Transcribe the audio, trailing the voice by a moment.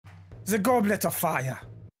The goblet of fire.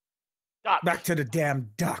 Docks. Back to the damn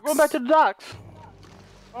docks. Going back to the docks.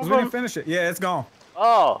 We didn't finish it. Yeah, it's gone.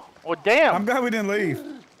 Oh, well, damn. I'm glad we didn't leave.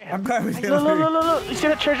 I'm glad we didn't Look, leave. look. You see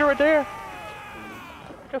that treasure right there?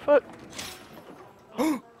 What the fuck?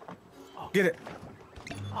 Get it.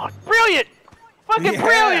 Oh, brilliant! Fucking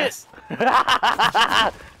brilliant!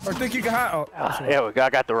 I think you can hide. Oh, yeah, I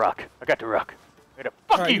got the rock. I got the rock.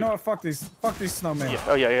 Fuck right, you! You know what? Fuck these snowmen. Yeah.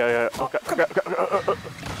 Oh yeah. Okay.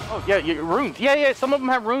 Oh yeah, runes. Yeah. Some of them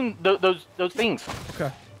have rune. Those things.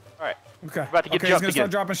 Okay. All right. Okay. About to get he's jumped gonna again.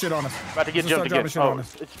 start dropping shit on us. About to get jumped again. Oh,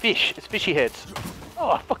 it's fish. It's fishy heads.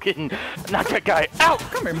 Oh, I fucking knocked that guy out.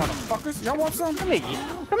 Come here, motherfuckers. Y'all want some? Come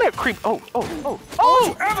here, creep. Oh. Don't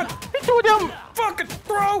you ever He threw them. fucking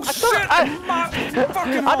throw shit in my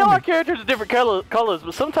fucking I know homie. our characters are different colors,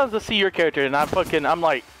 but sometimes I see your character and I'm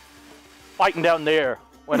like fighting down there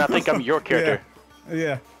when I think I'm your character.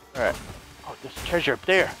 Yeah. All right. Oh, there's treasure up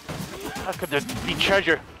there. How could there be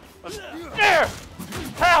treasure up there?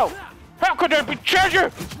 How? How could there be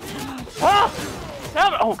treasure? Huh?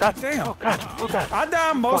 Oh god damn! Oh god! I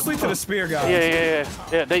died mostly to the spear guys.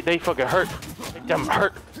 Yeah. They fucking hurt. They damn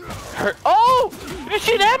hurt. Oh! Did you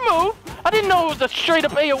see that move? I didn't know it was a straight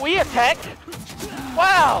up AOE attack.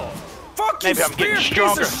 Wow. Fuck Maybe you, I'm getting spear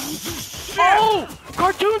stronger. piece of Oh!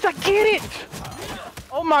 Cartoonz, I get it!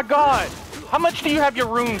 Oh my god. How much do you have your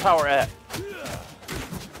rune power at?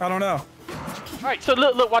 I don't know. Alright, so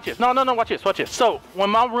look, watch this. No, watch this. So, when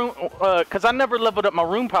my rune, because I never leveled up my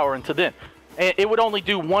rune power until then, and it would only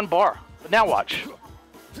do 1 bar. But now watch.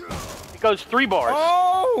 It goes 3 bars.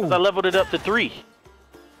 Oh! 'Cause I leveled it up to 3.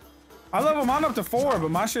 I leveled mine up to 4,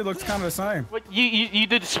 but my shit looks kind of the same. But you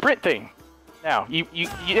did the sprint thing. Now,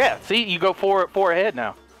 yeah, see, you go 4 ahead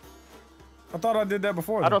now. I thought I did that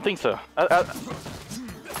before. I don't think so.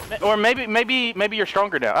 Or maybe you're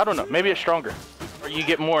stronger now. I don't know. Maybe it's stronger, or you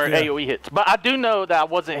get more AOE hits. But I do know that I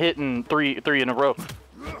wasn't hitting three in a row.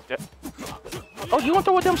 Yeah. Oh, you want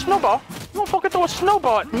to throw a damn snowball? You want to fucking throw a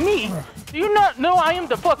snowball at me? Do you not know I am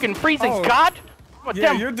the fucking freezing god?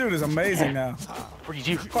 Yeah, your dude is amazing now. Freeze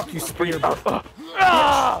you. Fuck you, spear. Charge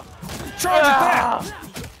attack!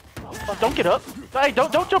 Don't get up. Hey,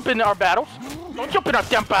 don't jump in our battles. Don't jump in our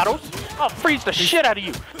damn battles. I'll freeze the shit out of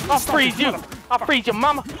you. I'll freeze you. I'll freeze your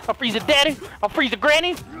mama. I'll freeze your daddy. I'll freeze your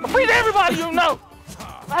granny. I'll freeze everybody you know.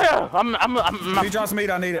 He drops meat.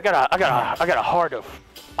 I need it. I got a heart of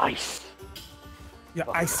ice. Yeah,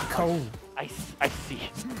 ice cold.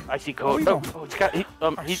 Icy cold. Oh, it's got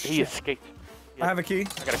he escaped. I have a key.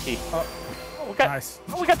 I got a key. Oh, nice.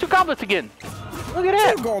 Oh, we got 2 goblets again. Look at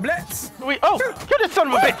that. 2 goblets. Kill this son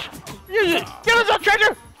of a bitch. Give us our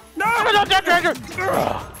treasure. No. Give us our treasure.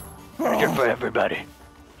 Treasure for everybody.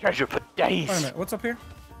 Treasure for days. Wait a minute. What's up here?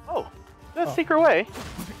 Oh, that's a secret way.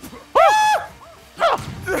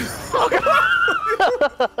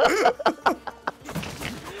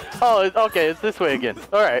 Oh, okay. It's this way again.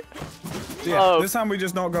 All right. Yeah. This time we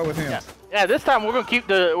just don't go with him. Yeah. This time we're gonna keep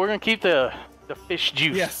the fish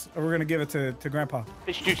juice. Yes. We're gonna give it to Grandpa.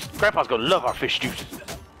 Fish juice. Grandpa's gonna love our fish juice.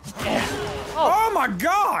 Yeah. Oh my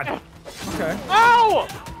God. Okay. Ow!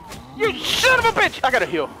 You son of a bitch! I gotta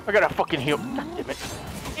heal. I gotta fucking heal. God damn it.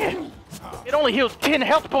 Yeah. It only heals 10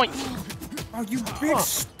 health points. Oh, you big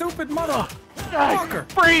stupid motherfucker.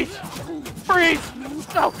 Freeze!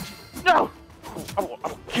 No! I will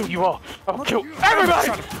kill you all. I will kill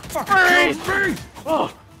everybody! Freeze!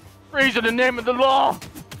 Oh, freeze in the name of the law.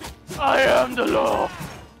 I am the law.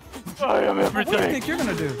 I am everything. What do you think you're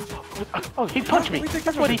gonna do? Oh, he punched me.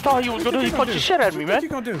 That's what he thought he was gonna do. He punched the shit out of me, man. What you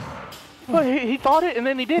gonna do? Well, he thought it and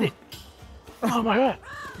then he did it. Oh my god.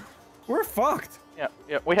 We're fucked.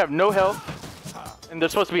 Yeah, we have no health. And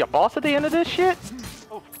there's supposed to be a boss at the end of this shit?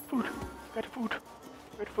 Oh, food. Got food.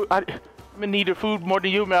 I'm in need of food more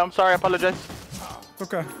than you, man. I'm sorry, I apologize. It's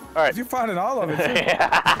okay. Alright. You're finding all of it, too.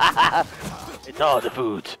 It's all the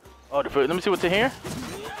food. All the food. Let me see what's in here.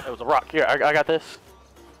 There was a rock. Here, I got this.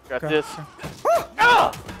 Got this.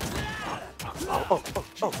 Ah! Oh,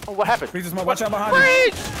 what happened? Freeze, watch out behind you.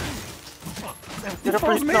 Freeze! Did I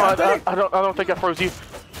freeze? No, I don't think I froze you.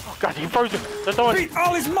 Oh god, he froze you. They're throwing. Beat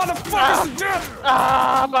all these motherfuckers to death!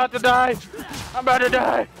 I'm about to die. I'm about to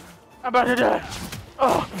die.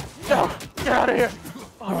 Oh, no. Get out of here.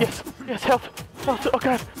 Oh, yes, help. Oh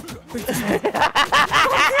god.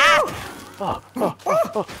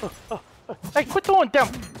 Hey, quit throwing down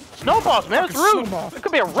snowballs, man. It's rude. There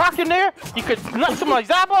could be a rock in there. You could knock somebody's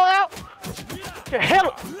eyeball out. Get the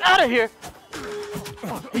hell out of here.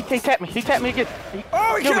 Oh, he tapped me. He tapped me again. He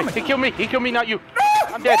killed me. He killed me, not you.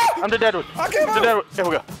 I'm dead. I'm the dead one. There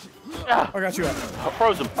we go. I got you out. I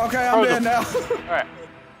froze him. Okay, I'm dead now. Alright.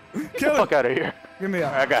 Kill the fuck out of here. Give me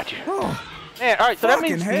up. Right, I got you. Man, all right. So that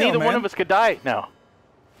means neither one of us could die now.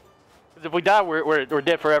 Because if we die, we're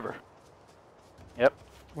dead forever. Yep.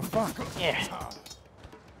 Well, fuck. Yeah.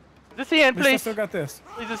 Is this the end, please? I still got this.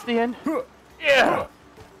 Please, is this the end? Yeah.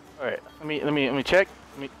 All right. Let me check.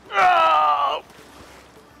 Oh.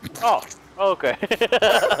 Oh. Okay.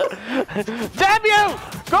 Damn you!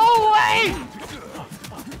 Go away!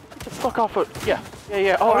 Get the fuck off of. Yeah.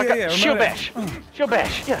 Oh, I got shield bash. Shield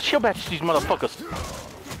bash. Yeah, shield bash these motherfuckers.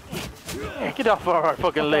 Yeah, get off our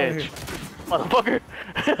fucking ledge, motherfucker.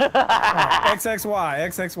 XXY.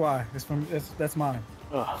 That's mine.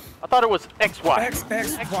 I thought it was XY.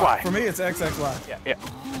 XY. For me, it's XXY. Yeah.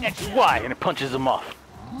 XY, and it punches him off.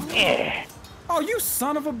 Yeah. Oh, you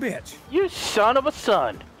son of a bitch. You son of a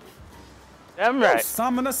son. Damn right.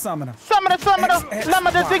 Summoner. Lama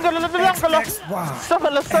the singular.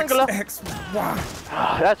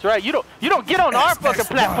 XY. That's right. You don't get on our fucking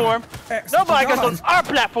platform. Nobody gets on our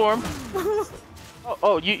platform.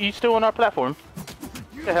 Oh, you still on our platform?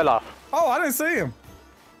 Get the hell off. Oh, I didn't see him.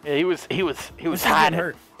 Yeah, he was hiding.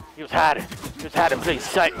 Hurt. He was hiding plain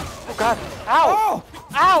sight. Oh God! Ow!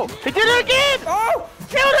 Ow! He did it again! Oh!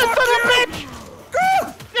 Kill this son of a bitch!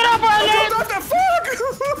 Get off our land! What the fuck?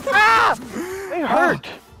 Ah! They hurt.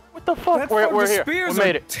 What the fuck? We're here. We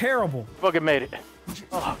made it. Terrible. Fucking made it.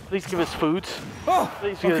 Oh, please give us foods. Oh,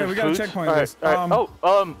 please give us we got a checkpoint. All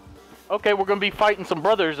right. Okay, we're gonna be fighting some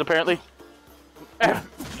brothers apparently.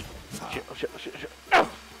 Shit.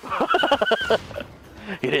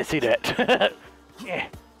 You didn't see that.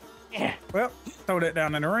 Yeah. Well, throw that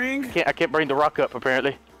down in the ring. I can't bring the rock up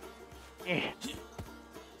apparently. Yeah.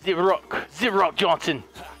 Zero rock Johnson.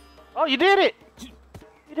 Oh, you did it.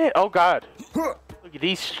 You did. Oh God. Look at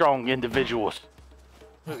these strong individuals.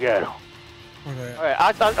 Look at them. Okay. All right,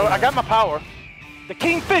 I got my power. The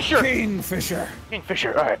Kingfisher. Kingfisher.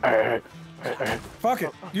 All right. Fuck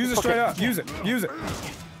it. Use it straight up. Use it.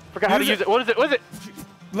 Forgot how to use it. What is it?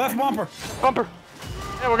 Left bumper.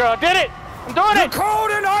 There we go. I did it. I'm doing it. The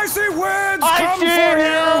cold and icy winds come for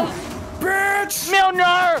you, bitch.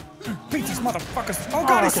 Milner. Beat these motherfuckers. Oh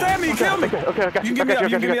God, he stabbed me. He killed me. Okay. You can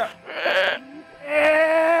give me up.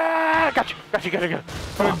 Got you.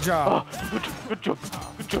 Good job. Good job.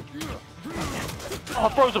 Oh, I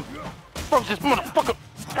froze him. Froze this motherfucker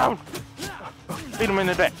down. Beat him in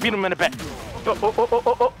the back.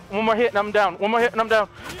 Oh. One more hit and I'm down.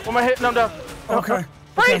 Okay.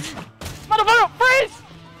 Freeze! Motherfucker, freeze!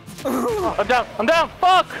 Oh, I'm down.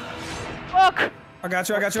 Fuck! I got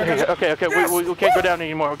you. Okay. We can't go down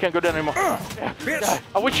anymore. Bitch.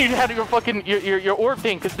 I wish you had your fucking your orb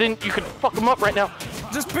thing, cause then you could fuck them up right now.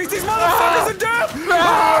 Just beat these motherfuckers to death! What's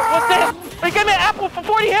that? They gave me an apple for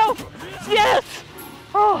 40 health! Yes!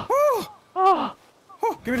 Oh.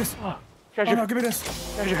 Give me this. Treasure. Oh no, give me this.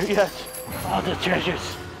 Treasure, yes. Oh, the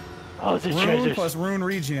treasures. Rune plus rune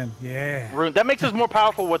regen. Yeah. Rune. That makes us more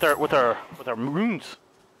powerful with our runes.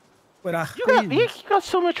 But you got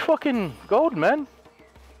so much fucking gold, man.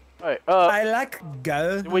 All right. I like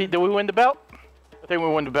gold. Did we win the belt? I think we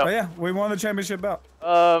won the belt. Oh yeah, we won the championship belt.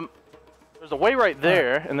 There's a way right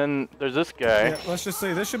there, and then there's this guy. Yeah, let's just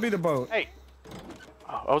see. This should be the boat. Hey.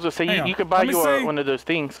 Oh, I was gonna say you could buy one of those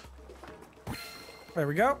things. There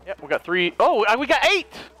we go. Yep, we got 3. Oh, we got 8.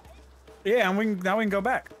 Yeah, and now we can go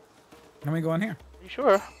back. Now we can go in here. You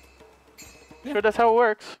sure? Yeah. Sure that's how it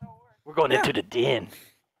works? We're going into the den.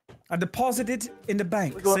 I deposited in the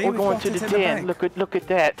bank. We're going to the den. Look at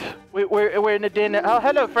that. We're in the den. Oh,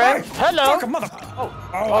 hello, friend. Hello.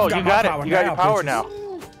 Oh, you got it. You got your power now.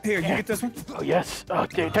 Here, you get this one. Oh yes. Oh,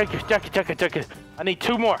 take it. I need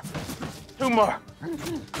 2 more. 2 more.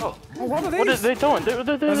 Oh, what are these? What are they doing?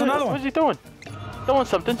 There's another one. What is he doing? Throwing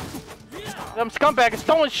something. Them scumbag is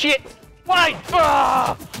throwing shit. Why?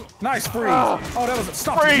 Ah! Nice freeze. Oh, that was a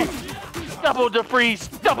stop. Freeze. Double the freeze.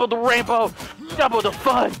 Double the rainbow. Double the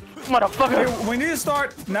fun. Motherfucker. Hey, we need to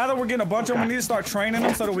start, now that we're getting a bunch of them, we need to start training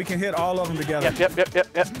them so that we can hit all of them together.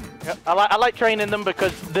 Yep. I like training them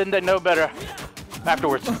because then they know better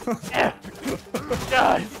afterwards.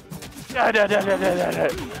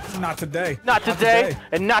 Not today. Not today,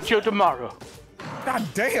 and not your tomorrow. God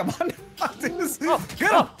damn. Get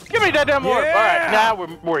him. Give me that damn orb. Yeah. All right, now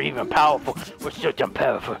we're even powerful. We're so damn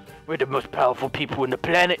powerful. We're the most powerful people on the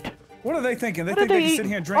planet. What are they thinking? They think they can sit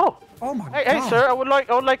here and drink. Oh my God. Hey, sir, I would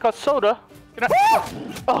like a soda. Can I?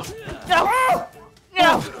 Oh, no.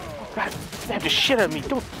 No. God, stab the shit out of me.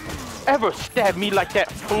 Don't ever stab me like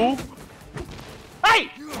that, fool. Hey,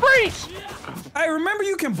 freeze. Hey, remember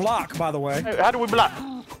you can block, by the way. Hey, how do we block?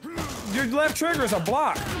 Your left trigger is a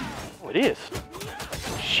block. Oh, it is.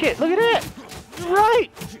 Shit, look at that. You're right.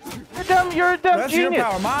 You're a dumb That's genius. Your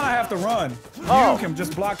power. Mine, I have to run. You can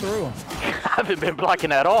just block through them. I haven't been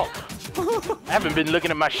blocking at all. I haven't been looking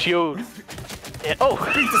at my shield. And, beat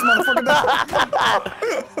this motherfucker down.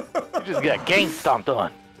 You just got game stomped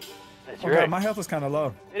on. That's right. God, my health is kind of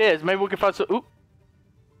low. It is. Maybe we can find some. Oop.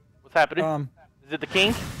 What's happening? Is it the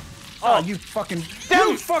king? Oh, you fucking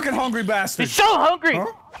hungry bastard. He's so hungry. Huh?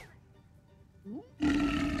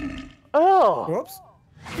 Oh. Whoops.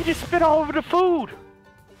 You just spit all over the food.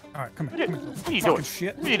 All right, come here. What are you doing?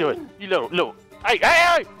 Shit. What are you doing? You little.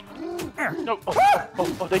 Hey! No.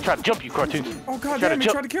 Oh, they tried to jump you, Cartoonz. Oh, God damn, he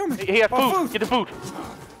tried to kill me. He had food. Get the food.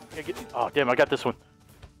 Oh, damn, I got this one.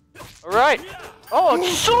 All right. Oh,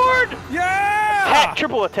 sword! Yeah! Attack,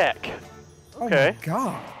 triple attack. Okay. Oh, my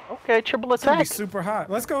God. Okay, triple It's gonna be attack. super hot.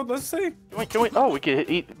 Let's go. Let's see. Can we? Oh, we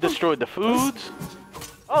can destroy the foods.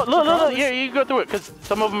 Oh, look. Yeah, you can go through it, because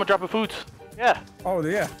some of them are dropping foods. Yeah. Oh,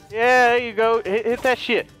 yeah. Yeah, there you go. Hit that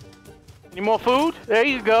shit. Any more food? There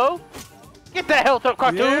you go. Get that health up,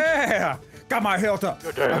 Cartoonz. Yeah. Got my health up.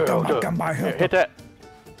 Got my health up. Hit that.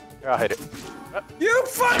 Here, I'll hit it. You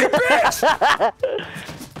fucking bitch!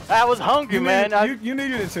 I was hungry, man. You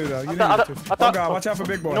needed it too, though. You needed it too. Oh, God, watch out for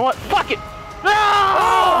Big Boy. You know what? Fuck it. No!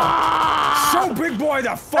 Show Big Boy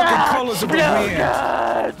the fucking colors of the wind.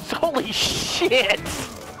 God. Holy shit.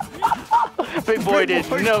 Big Boy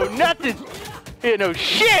didn't know nothing. He didn't know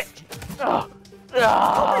shit. Don't be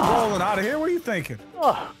rolling out of here. What are you thinking?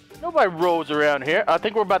 Nobody rolls around here. I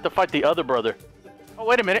think we're about to fight the other brother. Oh,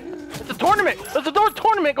 wait a minute. It's a tournament. There's a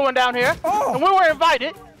tournament going down here. Oh. And we were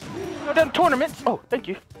invited. No damn tournaments. Oh, thank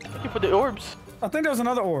you. Thank you for the orbs. I think there was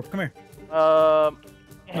another orb. Come here. No,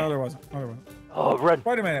 there wasn't. Oh, run.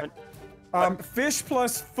 Wait a minute. Fish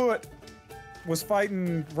plus foot was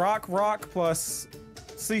fighting rock plus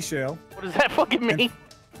seashell. What does that fucking mean?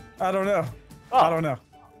 I don't know. Oh. I don't know.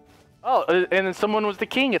 Oh, and then someone was the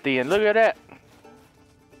king at the end. Look at that.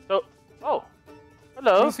 So, hello.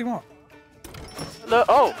 What does he want? Hello.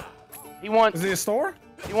 Oh, he wants. Is he a store?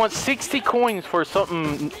 He wants 60 coins for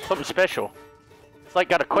something special. It's like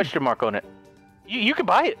got a question mark on it. You can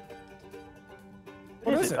buy it.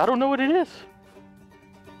 What is it? I don't know what it is.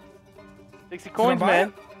 60 coins,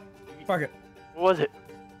 man. Fuck it. What was it?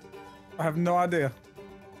 I have no idea.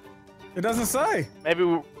 It doesn't say. Maybe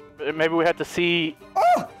we have to see.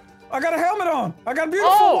 Oh! I got a helmet on. I got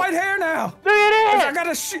beautiful white hair now. Look at that.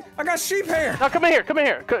 I got sheep hair. Now come here.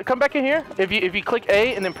 Come back in here. If you click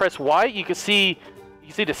A and then press Y, you can see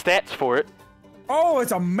the stats for it. Oh,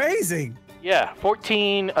 it's amazing. Yeah,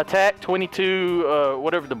 14 attack, 22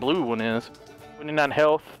 whatever the blue one is, 29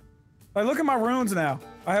 health. Like, look at my runes now.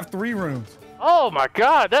 I have 3 runes. Oh my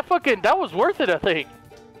God, that was worth it, I think.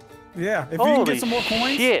 Yeah, if you can get some more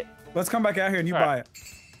coins, shit. Let's come back out here and you buy it.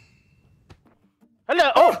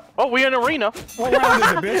 Hello. Oh, we in arena. What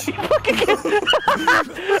round is it, bitch?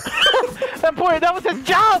 That was his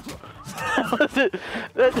job.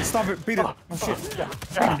 Stop it. Beat it. Oh, shit.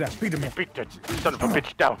 Beat him down. Beat that son of a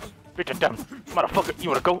bitch down. Beat it down. Motherfucker, you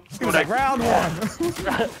wanna go? It was like round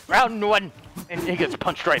 1. Round 1. And he gets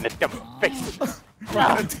punched right in the damn face.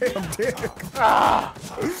 Damn dick.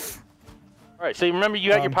 Alright, so you remember you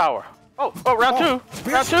got your power. Oh, round 2.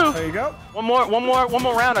 Bitch. Round 2. There you go. One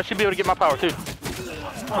more round, I should be able to get my power too.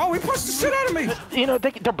 Oh, he punched the shit out of me. You know,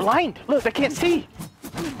 they're blind. Look, they can't see.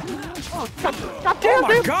 Oh, God damn, oh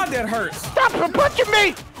my God, that hurts. Stop punching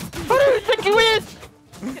me! Who do you think you is?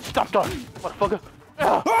 Get stomped on, motherfucker.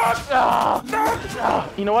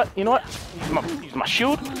 You know what? Use my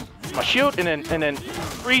shield. And then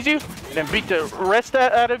freeze you. And then beat the rest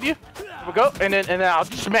out of you. There we go. And then I'll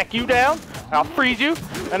smack you down. I'll freeze you.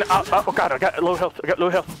 And oh God, I got low health.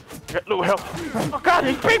 Oh God,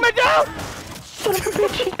 he beat me down! Son of a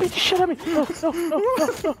bitch, he beat the shit out of me. No.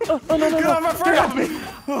 Get off my friend. Get off me.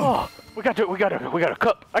 Oh, we got a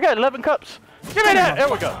cup. I got 11 cups. Give me that. There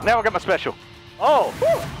we go. Now I got my special. Oh.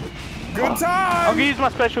 Good time. I'm gonna use my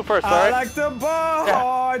special first, all right? I like the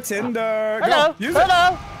bartender. Hello. Use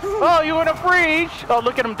Hello. Oh, you in a freeze? Oh,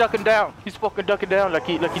 look at him ducking down. He's fucking ducking down like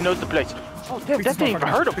he knows the place. Oh, damn, that didn't even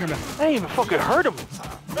hurt him. That didn't even fucking hurt him.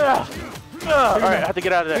 All right, I have to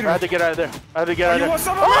get out of there. You want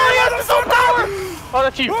some of Oh, he has some power! Oh,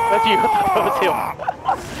 that's you. That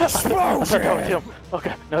was him.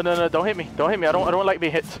 Okay. No. Don't hit me. I don't like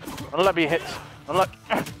being hit.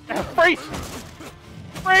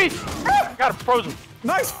 Freeze! Got him frozen.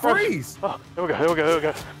 Nice freeze. Oh, here we go. All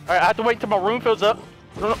right, I have to wait until my room fills up.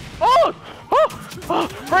 Oh!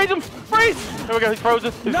 Freeze him! Freeze! There we go. He's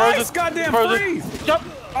frozen. Nice goddamn freeze. Jump!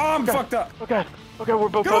 Oh, I'm fucked up. Okay, we're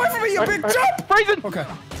both Get away from me, you big jump! Freezing! Okay.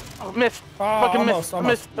 Oh, missed. Fucking missed. I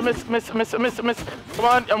missed. Come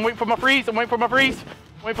on, I'm waiting for my freeze.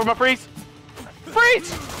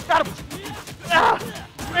 Freeze! Got him! Ah!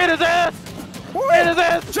 Hit his ass! Hit his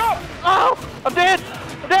ass! Jump! Oh! I'm dead!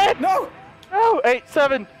 I'm dead! No! No! 8,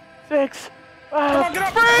 7, 6, 5, Come on, get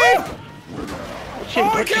up! 3! Oh, Shit,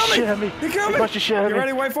 he killed me! shit at me! He killed me! Punch the shit out of You me!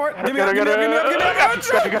 ready? Wait for it. Give me Got up, give me up, give me up, give me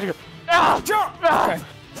up. Got you. Ah! Jump! Ah! Okay.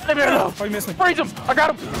 Leave me alone! Oh, you missed me. Freeze him! I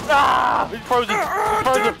got him! Ah! He's frozen! He's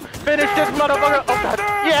frozen! Finish this motherfucker! Oh god!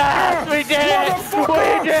 Yes! We did it! We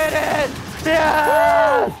did it!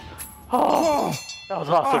 Yes! Oh, that was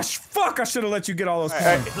awesome. Oh, fuck! I should have let you get all those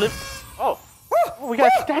coins. Oh, we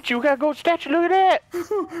got a statue. We got a gold statue. Look at that.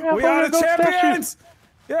 We are the champions!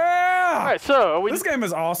 Yeah! All right, so this game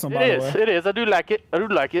is awesome, by the way. It is. I do like it. We're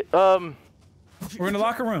in the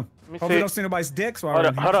locker room. Hope we don't see nobody's dicks while we're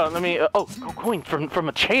in here. Hold on. Let me. Oh, coin from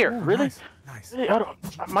a chair. Ooh, really? Nice. Really?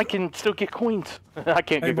 Mike can still get coins. I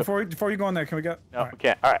can't Hey, get. before you go in there, can we go? No, we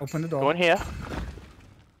can't. All right. Open the door. Go in here.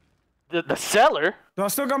 The cellar? Do I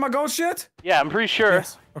still got my gold shit? Yeah, I'm pretty sure.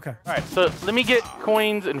 Yes. Okay. All right, so let me get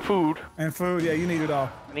coins and food. And food, yeah, you need it all.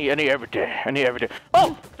 I need everything. I need everything.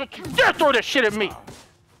 Oh! Just throw that shit at me!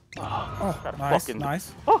 Oh, nice,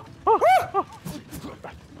 nice. Okay.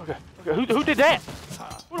 Who did that?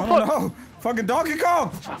 Who the I fuck? don't know. Fucking Donkey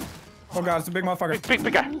Kong! Oh god, it's a big motherfucker. Big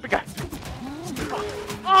guy.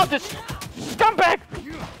 Oh, this scumbag!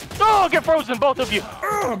 Oh, get frozen, both of you!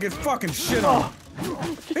 Oh, get fucking shit on.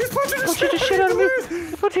 He's punching the shit out of me!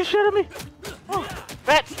 He's punching shit out of me! Oh,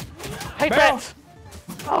 bats! Hey, Barrel. bats!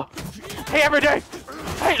 Oh, hey, everyday!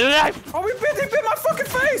 Hey, life! Oh, he bit my fucking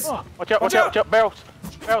face! Oh, watch out! Barrels!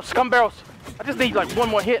 Scum barrels! I just need like one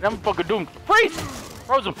more hit and I'm fucking doomed. Freeze!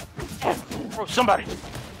 Froze him! Yeah, froze somebody!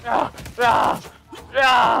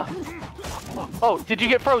 Oh, did you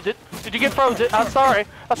get frozen? I'm sorry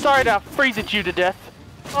that I freeze at you to death.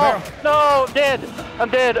 Oh, no, I'm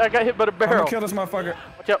dead. I got hit by the barrel. I'm gonna kill this motherfucker.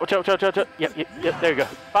 Watch out. Yep, there you go.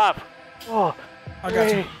 5. Oh, I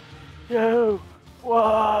got you. 2, 1. I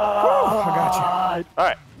got you. All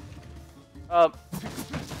right. Let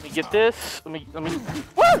me get this. Let me.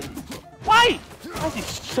 What? Why? Why is he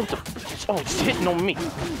sons of bitches always hitting on me?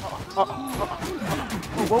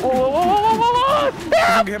 Whoa. I'm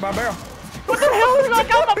gonna get hit by a barrel. What the hell is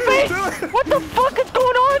like on my face? What the fuck is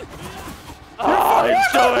going on? Oh, I'm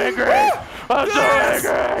so angry! I'm so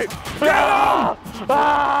angry!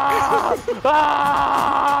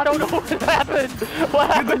 I don't know what happened!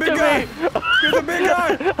 What happened to me? Get the big guy!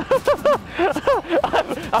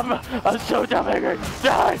 I'm so damn angry!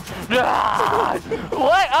 Die!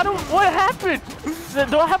 What happened?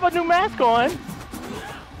 Do I have a new mask on?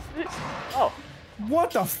 Oh.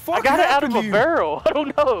 What the fuck? I got it out of a barrel. I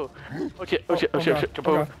don't know. Oh shit.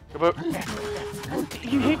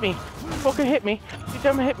 You hit me. You fucking hit me. You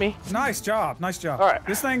damn hit me. Nice job. All right.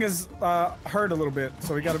 This thing is hurt a little bit,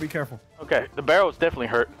 so we gotta be careful. Okay, the barrel's definitely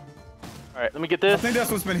hurt. All right, let me get this. I think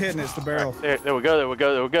that's what's been hitting. It's the barrel. Right, there we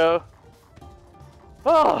go.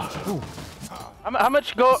 Oh. How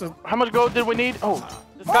much gold did we need? Oh,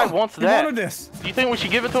 this guy wants that. He wanted this. Do you think we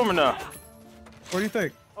should give it to him or no? What do you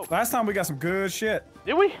think? Last time we got some good shit.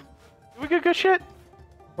 Did we? Did we get good shit?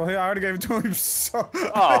 Well, I already gave it to him, so...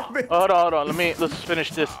 Oh, hold on. Let's finish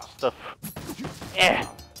this stuff. Yeah.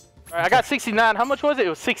 All right, I got 69. How much was it? It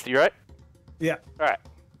was 60, right? Yeah. All right,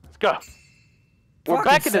 let's go. We're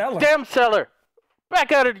back in the damn cellar.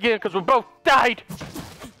 Back at it again because we both died.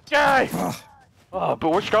 Die. Oh,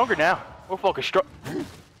 but we're stronger now. We're fucking strong.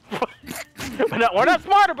 We're not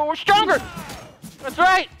smarter, but we're stronger. That's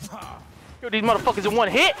right. Kill these motherfuckers in one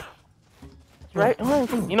hit. Right?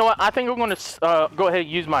 You know what? I think we're gonna go ahead and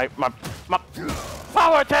use my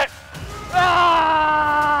power attack.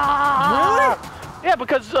 Ah! Really? Yeah,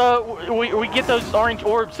 because we get those orange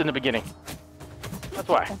orbs in the beginning. That's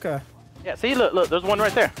why. Okay. Yeah. See, look. There's one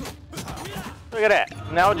right there. Look at that.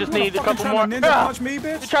 Now I just need a couple more. Ninja punch me,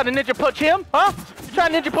 bitch? You trying to ninja punch him? Huh? You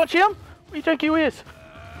trying to ninja punch him? What do you think you is?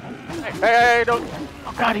 Hey, don't.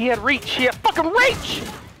 Oh God, he had reach. He had fucking reach.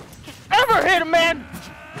 Ever hit him, man?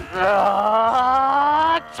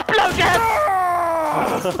 Explosion!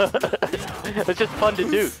 It's just fun to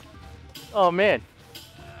do. Oh man.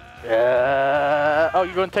 Oh,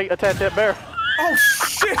 you're gonna attack that bear? Oh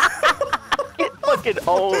shit! Get fucking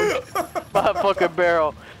owned by a fucking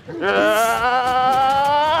barrel.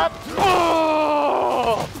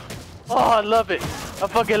 Oh, I love it. I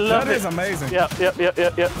fucking love it. That is amazing. Yep.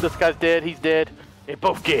 This guy's dead. He's dead. They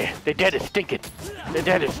both dead. They dead and stinking. They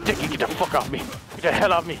dead and stinking. Get the fuck off me. Get the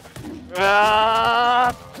hell off me.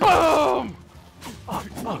 Boom! Oh,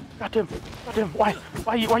 goddamn. Why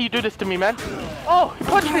you do this to me, man? Oh, he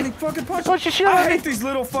punched me. He fucking punched me. Shit out of me. I hate these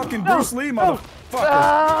little fucking Bruce Lee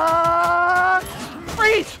motherfuckers.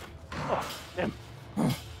 Freeze! Oh, damn.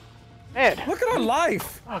 Man. Look at our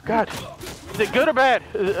life. Oh, God. Is it good or bad?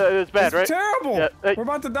 It's bad, right? It's terrible. Yeah, hey. We're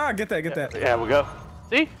about to die. Get that. Get that. Yeah, we go.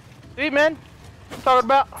 See? See, man? I'm talking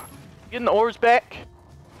about getting the orbs back.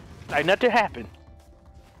 Ain't nothing happened.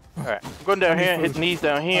 Alright, I'm going down here, hit knees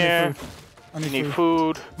down here. You need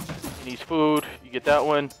food. You need food. You get that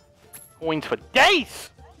one. Coins for days!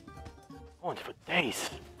 Coins for days.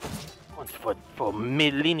 Coins for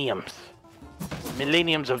millenniums.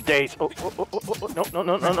 Millenniums of days. Oh,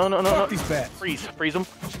 no. Fuck these bats. Freeze them,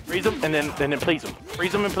 and then please them.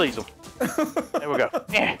 Freeze them and please them. There we go.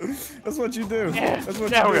 Yeah. That's what you do. Yeah. That's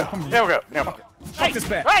what there you we do. go. There we go. Now, Fuck this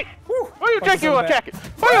bat. Hey! Who you think you attacking?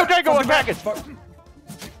 Who you think you attacking?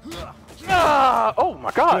 Oh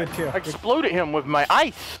my god! I exploded him with my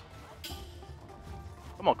ice.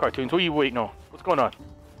 Come on, Cartoonz. What are you waiting on? What's going on?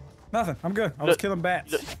 Nothing. I'm good. I was killing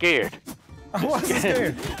bats. You look scared. I wasn't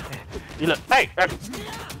scared. You look. Hey!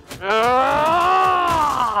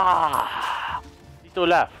 He's still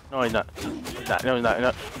alive. No, he's not. He's not. No, he's not.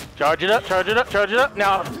 No. Charge it up. Charge it up. Charge it up.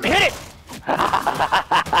 Now hit it!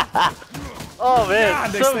 Oh man,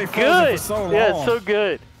 God, so they good. For so long. Yeah, it's so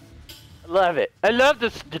good. I love it. I love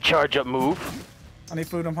the charge up move. I need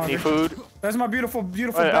food. I'm hungry. Need food. That's my beautiful Wait,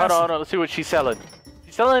 bastard. hold on. Let's see what she's selling.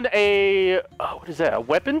 She's selling a what is that? A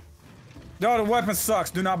weapon? No, the weapon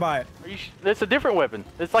sucks. Do not buy it. It's a different weapon.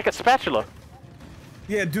 It's like a spatula.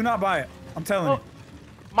 Yeah, do not buy it. I'm telling you.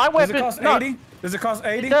 My weapon. Does it cost 80? Does it cost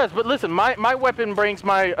 80? It does, but listen, my weapon brings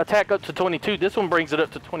my attack up to 22. This one brings it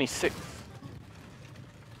up to 26.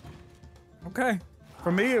 Okay.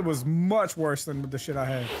 For me, it was much worse than the shit I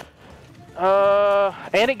had.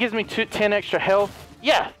 And it gives me 10 extra health.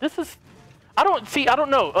 Yeah, this is. I don't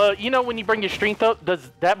know. You know when you bring your strength up, does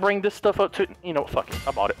that bring this stuff up to? You know, fuck it.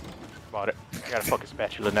 I bought it. I got a fucking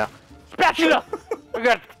spatula now. Spatula! I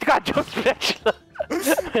got a goddamn spatula.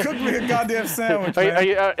 Cook me a goddamn sandwich,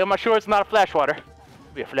 am I sure it's not a flash water?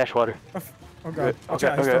 It'll be a flash water. Okay. Okay.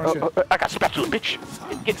 I got spatula, bitch.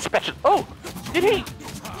 Get spatula. Oh, did he?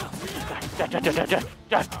 Die,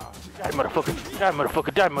 motherfucker. Die,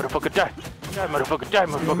 motherfucker. Die, motherfucker. Die. Die, motherfucker. Die,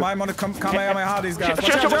 motherfucker. You might want to come how these guys.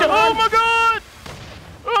 Oh my god!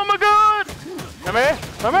 Oh my god! Come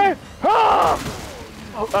here.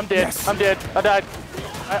 Oh, I'm dead. Yes. I'm dead. I died.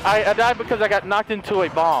 I died because I got knocked into a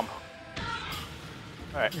bomb.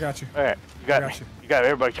 Alright. I got you. Alright. You got me. You got me.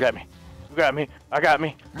 Everybody got me. You got me. I got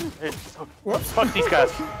me. Whoops. Fuck these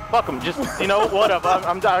guys. Fuck them. Just, you know, what up? I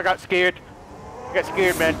got scared. I got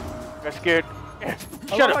scared, man. I got scared.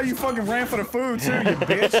 Shut up. How you fucking ran for the food, too, you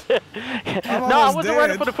bitch. No, I wasn't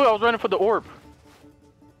running for the food. I was running for the orb.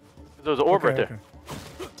 There was an orb right there.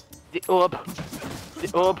 The orb.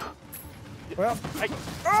 The orb. Well,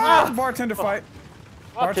 bartender fight.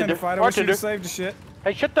 Bartender fight. I wish you'd saved the shit.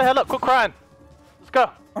 Hey, shut the hell up. Quit crying. Let's go.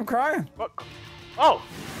 I'm crying. Oh.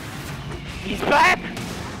 He's back.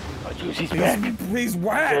 Oh, jeez, he's back. He's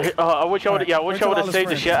whack. I wish I would. Yeah, I wish I would have saved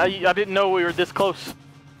the shit. I didn't know we were this close.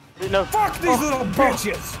 No. Fuck these little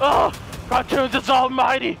bitches! Oh, Cartoonz is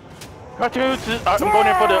almighty. Cartoonz is. I'm going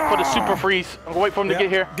in for the super freeze. I'm gonna wait for him to get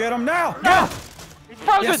here. Get him now! No! He's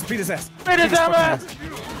frozen! Yes, beat his ass. Beat his ass!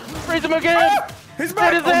 Freeze him again! He's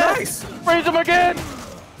back! Beat his ass! Nice! Freeze him again!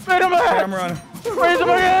 Beat him again! I'm running. Freeze him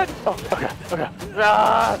again! Oh, okay.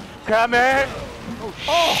 Come here!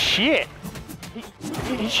 Oh, shit!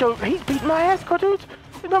 He's beating my ass, Cartoonz!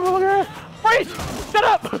 Freeze! Shut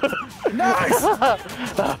up! Nice!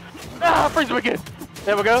 Freeze him again!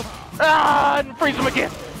 There we go! And freeze him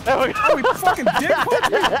again! There we go! Oh, he fucking dick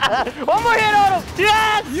punched me! One more hit on him!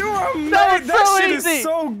 Yes! You are mad! That shit is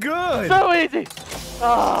so good! So easy!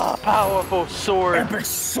 Powerful sword! Epic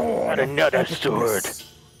sword! And another sword!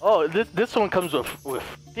 Oh, this one comes with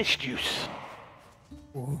fish juice.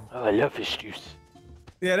 Ooh. Oh, I love fish juice.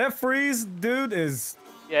 Yeah, that freeze, dude, is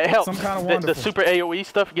it helps. Some kind of wonderful. The super AoE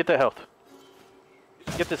stuff, get that health.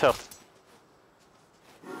 Get this health.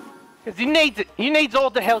 Because he needs it. He needs all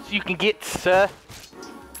the health you can get, sir.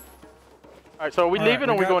 Alright, so are we leaving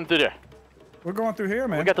or are we going through there? We're going through here,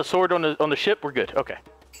 man. We got the sword on the ship, we're good. Okay.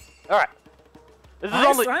 Alright. This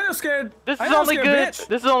is I ain't scared. This is only good. Bitch.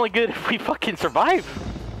 This is only good if we fucking survive.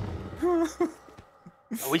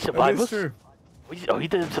 We survived. That is true. Oh, he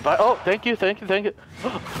didn't survive. Oh, thank you. Oh,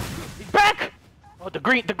 he's back! Oh, the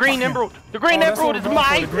green emerald. The green emerald is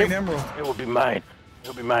mine. The green emerald. It will be mine. It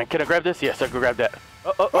will be mine. Can I grab this? Yes, I can grab that.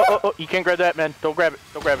 Oh, you can't grab that, man. Don't grab it.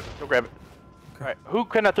 Okay. All right, who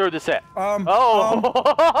can I throw this at?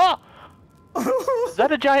 Is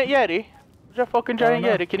that a giant Yeti? Is that a fucking giant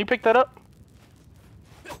Yeti? Can you pick that up?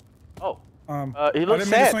 Oh. He looks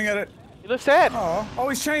sad. Swing at it. He looks sad. Oh,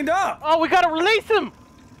 he's chained up. Oh, we gotta release him.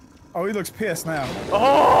 Oh, he looks pissed now.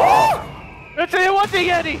 Oh! Let's see what's the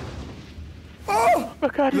Yeti. Oh! Oh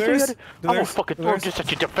God, he's Delirious, doing it. I'm gonna Delirious, fucking throw Delirious. just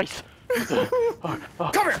at your face. Come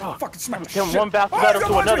here! Fucking smack the shit. Him one bounce Oh, battle he's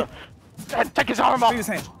to gonna punch another. Take his arm off. Beat his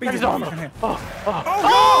hand. Beat Take his his arm fucking hand. off.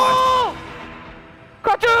 Oh,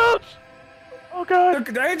 God! Cartoonz! Oh God!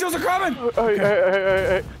 The angels are coming!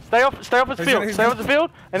 Hey. Stay off his field. Stay off the field,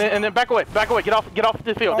 and then back away. Get off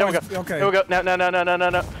the field. There we go. Okay. There we go. No.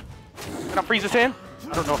 Can I freeze his hand?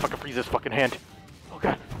 I don't know if I can freeze this fucking hand. Oh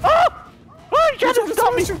God! Oh! Oh, he's trying to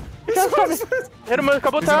stop me! He's trying to stop me! Hit him a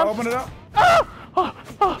couple of times. Open it up. Oh!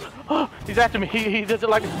 He's after me. He doesn't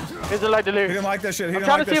like Delirious. He didn't like that shit. I'm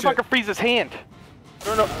trying to see if I can freeze his hand.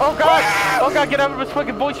 No. Oh God! Oh God! Get out of his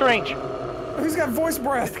fucking voice range. He's got voice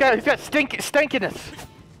breath. He's got stankiness.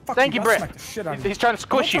 Stanky breath. He's trying to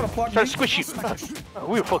squish you. Trying to squish you.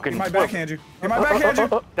 We were fucking. He might backhand you. He might backhand you.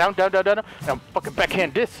 Down. Now fucking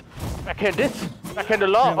backhand this. Backhand the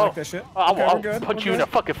law. He didn't like that shit. I'll punch you in the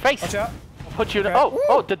fucking face. Watch out. I'll punch you in the.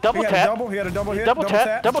 Oh, the double tap. He had a double hit.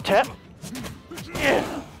 Double tap. Yeah.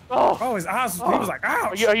 Oh, his eyes. He was like,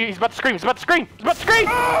 ouch. He's about to scream. He's about to scream.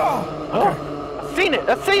 Oh! I've seen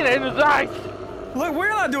it in his eyes. Look, we're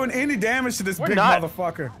not doing any damage to this big not.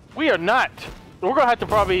 motherfucker. We are not. We're gonna have to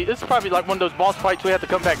probably. This is probably like one of those boss fights we have to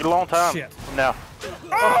come back a long time. Shit. From now.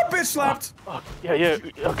 Oh, bitch slapped. Yeah.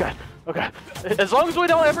 Okay. As long as we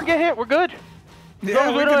don't ever get hit, we're good. As long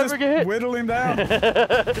as we don't ever get hit. Whittle him down.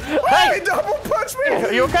 Hey, he double punched me.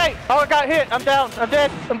 Are you okay? Oh, I got hit. I'm down. I'm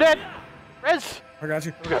dead. Rez. I got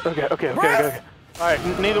you. Okay. All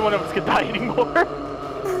right. Neither one of us can die anymore.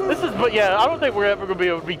 But yeah, I don't think we're ever gonna be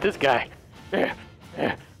able to beat this guy. Yeah.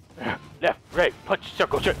 Left, right, punch,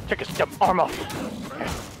 circle, check his arm off.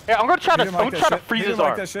 Yeah, I'm gonna try to freeze his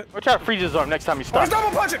arm. I'm gonna try to freeze his arm next time he stops. Oh,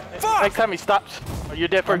 double punch it! Fuck! Next time he stops. Oh, you're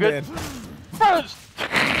dead for good? Dead.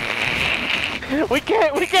 We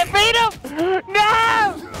can't beat him!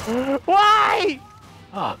 No! Why?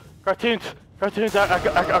 Oh, Cartoonz, I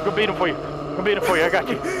can beat him for you. I got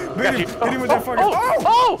you. Beat him with that fucking.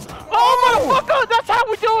 Oh, motherfucker! That's how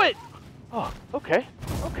we do it! Oh, okay,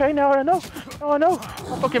 now I know. I'll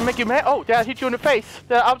fucking make you mad. Oh, did I hit you in the face?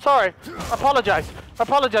 I'm sorry. I apologize for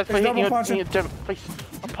hitting you in your damn face.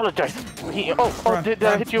 I apologize for hitting you. Oh, did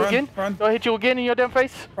I hit you again? Did I hit you again in your damn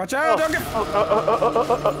face? Watch out, don't get.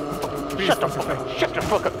 Shut the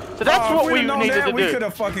fuck up. So that's what we needed to do. We could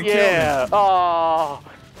have fucking killed him. Oh,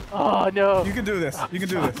 no. You can do this.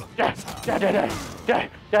 Yeah.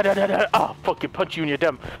 Oh, fucking punch you in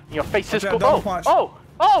your face, Cisco.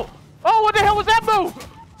 Oh, what the hell was that move?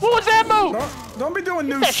 What was that move? Don't be doing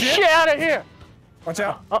new Get that shit out of here. Watch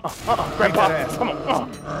out. Grandpa. Come on.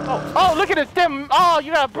 Oh, look at this damn. Oh,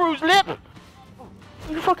 you got a bruised lip.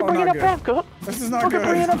 You fucking bringing that back up. This is not good.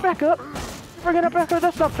 Bringing that back up.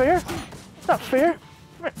 That's not fair.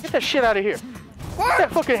 Get that shit out of here. What? Get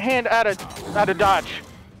that fucking hand out of dodge.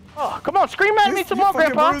 Oh, come on, scream at me some more,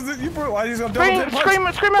 Grandpa. Scream at me some more.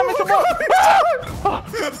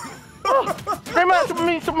 Scream at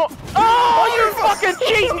me some more. Oh, you fucking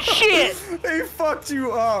cheating shit! He fucked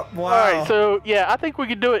you up. Wow. All right, so yeah, I think we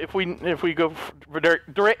can do it if we go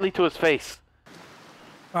directly to his face.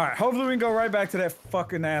 All right, hopefully we can go right back to that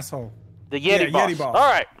fucking asshole. The Yeti boss. All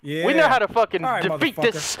right, we know how to fucking defeat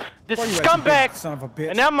this scumbag. Son of a bitch.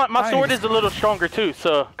 And now my sword is a little stronger too,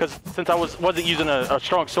 so since I wasn't using a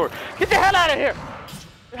strong sword. Get the hell out of here!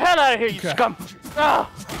 The hell out of here, you scum! Oh,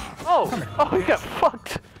 you got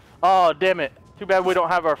fucked. Oh, damn it. Too bad we don't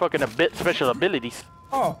have our fucking special abilities.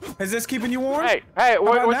 Oh, is this keeping you warm? Hey,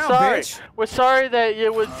 we're now, sorry. Bitch? We're sorry that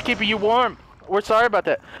it was keeping you warm. We're sorry about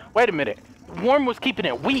that. Wait a minute. Warm was keeping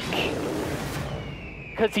it weak.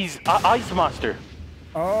 Because he's ice monster.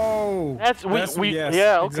 Oh. Yes,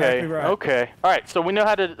 yeah, okay. Exactly right. Okay. All right, so we know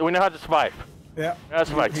how to survive. Yeah.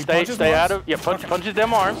 That's right. Stay out of punches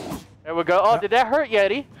them arms. There we go. Oh, did that hurt,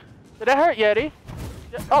 Yeti?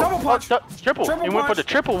 Double punch. Triple. He went for the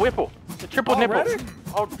triple whipple. The triple nipple. Ready?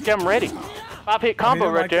 Oh, damn ready. 5-hit combo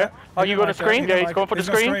right there. Are you going to scream? Yeah, he's going for the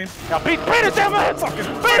scream. Now beat his damn ass!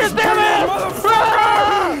 Beat his damn ass!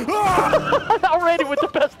 Already with the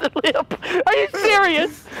busted lip. Are you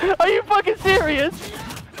serious? Are you fucking serious?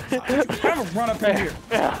 Have a run up in here.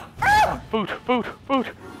 Yeah. Food. We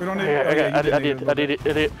don't need I did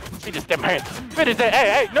it. Beat his damn hands. Beat his damn.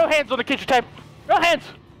 Hey, no hands on the kitchen table. No hands.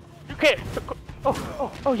 You can't.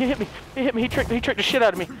 Oh, you hit me. He tricked the shit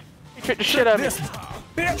out of me. Bitch.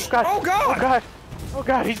 Oh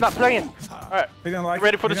God, he's not playing. All right.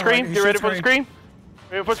 Ready for the scream? Get ready for the scream?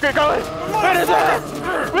 Ready for the scream? Go ahead. Beat his ass.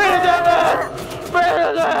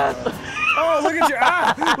 Oh, look at your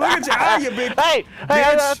eye. You big Hey, bitch.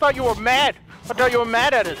 I thought you were mad. I thought you were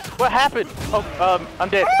mad at us. What happened? Oh, I'm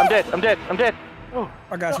dead. Oh.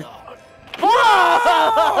 I got you.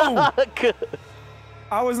 Fuck!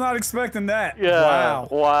 I was not expecting that. Yeah. Wow.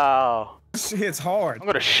 Wow. This hits hard. I'm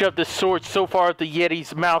gonna shove this sword so far up the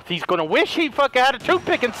Yeti's mouth, he's gonna wish he fucking had a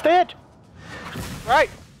toothpick instead. Right?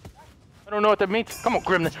 I don't know what that means. Come on,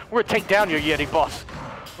 Gremlin. We're gonna take down your Yeti, boss.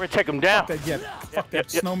 We're gonna take him down. Fuck that Yeti. Fuck that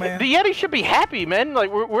snowman. The Yeti should be happy, man. Like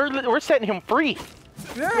we're setting him free.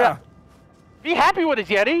 Yeah. Be happy with his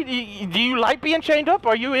Yeti. Do you like being chained up?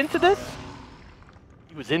 Are you into this?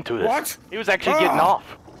 He was into this. What? He was actually getting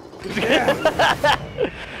off. Yeah.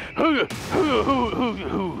 Who's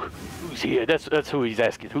here? That's who he's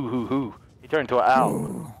asking. Who? He turned into an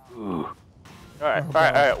owl. Ooh. All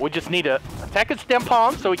right. We just need to attack his stem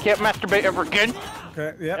palm so he can't masturbate ever again.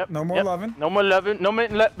 Okay. Yep. No more loving. No more loving. No more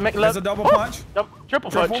make love. There's a double punch.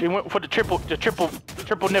 Triple punch. He went for the triple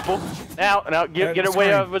nipple. Now get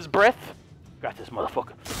away out of his breath. Got this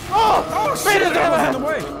motherfucker. Oh shit! That was in the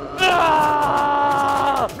way.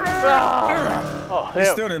 Oh, He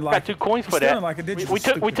still didn't like got 2 coins for still that. didn't like it, did you,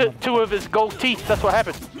 We took 2 of his gold teeth. That's what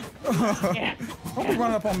happened. Don't be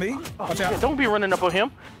running up on me. Watch out. Yeah, don't be running up on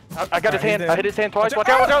him. I got his hand. he's I dead. hit his hand twice. Watch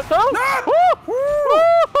Watch out. out! No! Woo!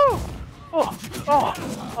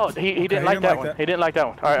 Oh! He didn't like that one. He didn't like that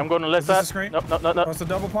one. All right, I'm going to left Is this side. the screen? No. Oh, it's a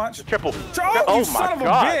double punch. Triple. Oh, you my son of a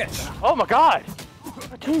God. bitch. Oh my God.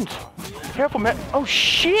 Cartoonz. Careful, man. Oh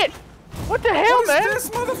shit. What the hell, What man? is this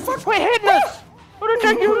motherfucker? Quit hitting us. Who did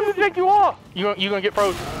take you off? You gonna get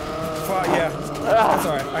frozen? Fuck yeah. That's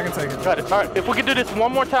all right. I can take it. Got it. All right. If we can do this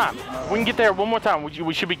one more time, we can get there one more time.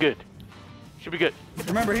 We should be good. Should be good.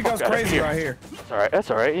 Remember, he goes crazy right here. That's all right.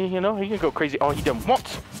 That's all right. You know, he can go crazy. Oh, he done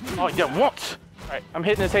once. All right. I'm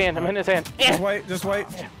hitting his hand. Just wait.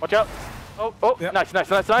 Watch out. Oh. Yep. Nice. All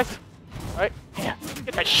right. Yeah.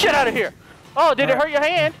 Get that shit out of here. Oh, did it hurt your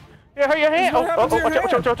hand? Did it hurt your hand? Oh,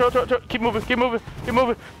 watch out. Keep moving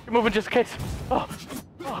just in case. Oh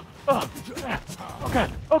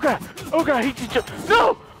God. He just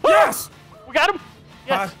no. Yes. We got him.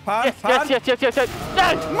 Yes. Yes.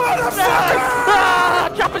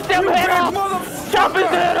 Motherfucker! Chop his damn head off! Chop his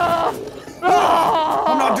head off!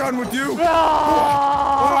 I'm not done with you.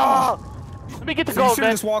 Let me get the gold, You should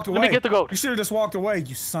have just walked away. Let me get the gold. You should have just walked away,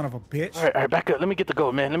 you son of a bitch. All right, back up. Let me get the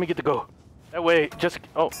gold, man. That way, it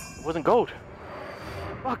wasn't gold.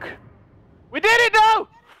 Fuck. We did it, though!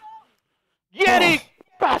 Yeti!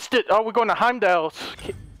 Bastard! Oh, we're going to Heimdall's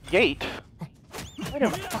gate. Wait a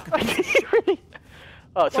minute.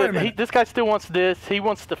 So this guy still wants this. He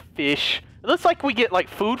wants the fish. It looks like we get, like,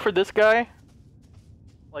 food for this guy.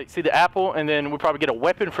 Like, see the apple, and then we probably get a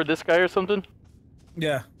weapon for this guy or something.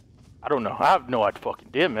 Yeah. I don't know. I have no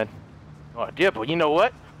idea, man. No idea, but you know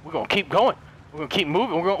what? We're gonna keep going. We're gonna keep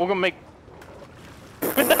moving. We're gonna make...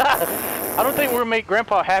 I don't think we're gonna make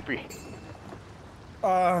Grandpa happy.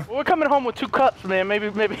 We're coming home with 2 cups, man. Maybe.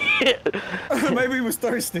 Maybe he was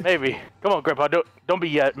thirsty. Maybe. Come on, Grandpa. Don't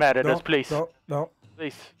be mad at us, please. No.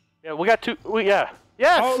 Please. Yeah, we got 2. Yes.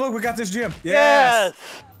 Oh, look, we got this gym. Yes.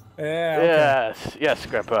 Yeah. Okay. Yes,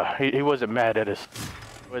 Grandpa. He wasn't mad at us.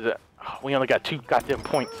 What is it? Oh, we only got 2 goddamn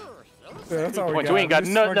points. Yeah, that's all Points. we ain't got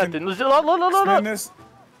nothing. Look.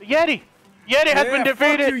 The Yeti has been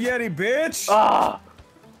defeated. Fuck you, Yeti, bitch. All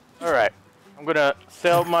right. I'm gonna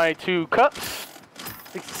sell my 2 cups.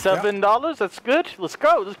 $67. That's good. Let's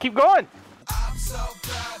go. Let's keep going. I'm so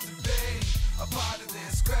proud to be a part of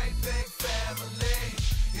this great big family.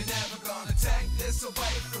 You're never gonna take this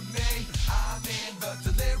away from me. I'm in the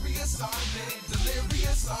Delirious Army.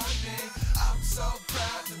 I'm so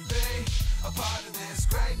proud to be a part of this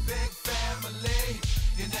great big